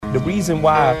The reason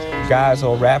why guys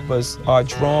or rappers are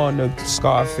drawn to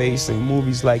Scarface and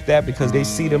movies like that, because they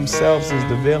see themselves as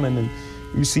the villain, and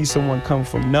you see someone come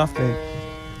from nothing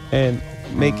and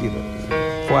make it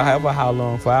for how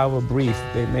long, for however brief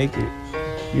they make it.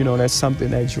 You know, that's something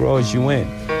that draws you in.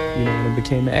 You know, and it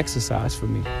became an exercise for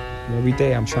me. And every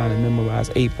day I'm trying to memorize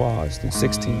 8 bars, then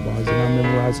 16 bars, and I'm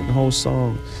memorizing the whole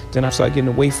song. Then I start getting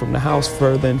away from the house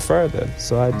further and further.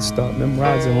 So I start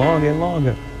memorizing longer and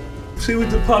longer. See what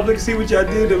the public, see what y'all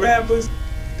did to rappers?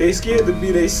 They scared to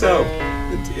be themselves.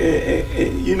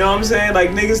 You know what I'm saying?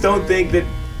 Like, niggas don't think that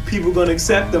people gonna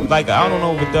accept them. Like, I don't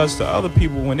know if it does to other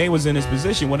people when they was in this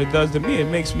position. What it does to me, it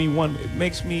makes the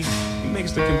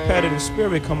competitive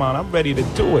spirit come out. I'm ready to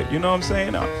do it. You know what I'm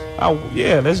saying?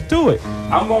 Yeah, let's do it.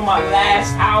 I'm on my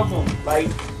last album. Like,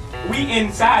 we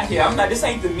inside here. I'm not. This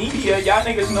ain't the media. Y'all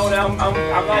niggas know that I'm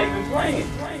not even playing.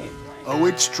 Oh,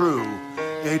 it's true.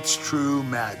 It's true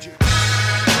magic.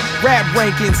 Rap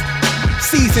Rankings,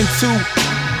 Season 2,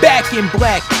 Back in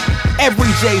Black. Every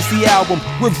Jay-Z album,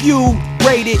 reviewed,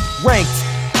 rated, ranked.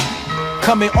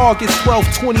 Coming August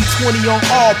 12th, 2020 on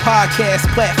all podcast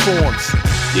platforms.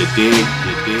 You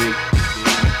dig?